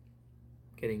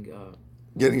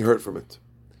getting hurt from it.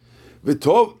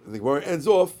 V'tov, the Gemara ends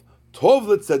off, tov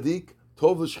l'tzadik,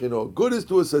 tov l'shchino. Good is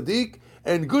to a tzaddik,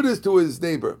 and good is to his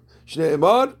neighbor. Shnei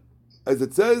emad, as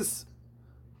it says,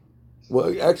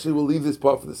 well, actually we'll leave this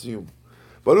part for the siyum.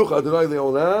 Baruch Adonai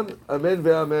le'olam, amen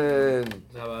ve'amen.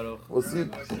 We'll see.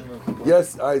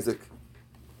 Yes, Isaac.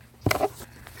 The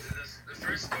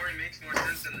first story makes more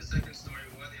sense than the second story,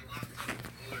 why they locked up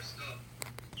all their stuff.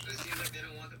 It seems like they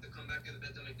don't want them to come back to the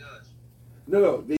Beit HaMikdash. No.